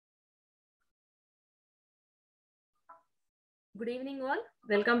Good evening all.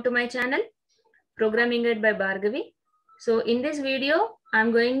 Welcome to my channel Programming It by Bhargavi. So in this video,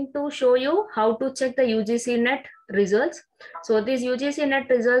 I'm going to show you how to check the UGC-NET results. So these UGC-NET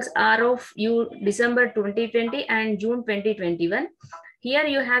results are of December 2020 and June 2021. Here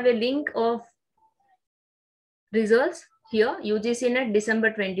you have a link of results here, UGC-NET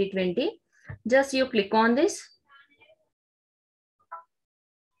December 2020. Just you click on this.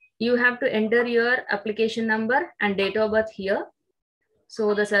 You have to enter your application number and date of birth here.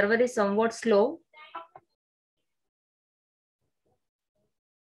 So the server is somewhat slow.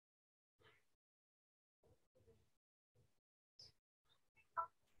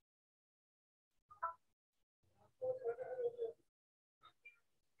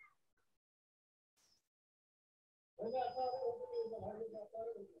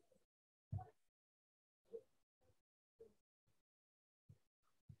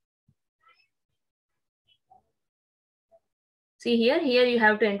 See here you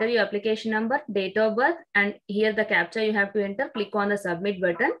have to enter your application number, date of birth, and here the captcha you have to enter. Click on the submit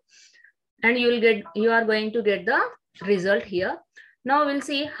button and you are going to get the result here. Now we'll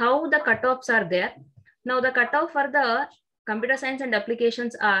see how the cutoffs are there. Now the cutoff for the computer science and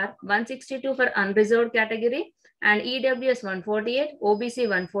applications are 162 for unreserved category and EWS 148, OBC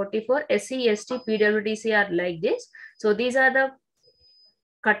 144, SC, ST, PWTC are like this. So these are the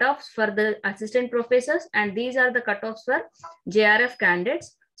cutoffs for the assistant professors and these are the cutoffs for JRF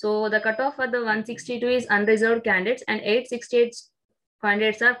candidates. So the cutoff for the 162 is unreserved candidates and 868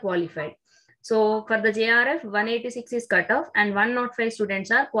 candidates are qualified. So for the JRF, 186 is cutoff and 105 students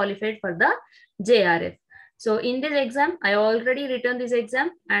are qualified for the JRF. So in this exam, I already written this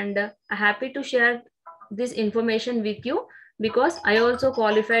exam and I'm happy to share this information with you because I also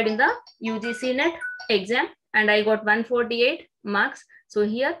qualified in the UGC-NET exam and I got 148 marks. So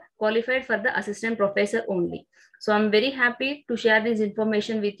here qualified for the assistant professor only. So I'm very happy to share this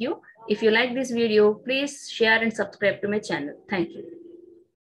information with you. If you like this video, please share and subscribe to my channel. Thank you.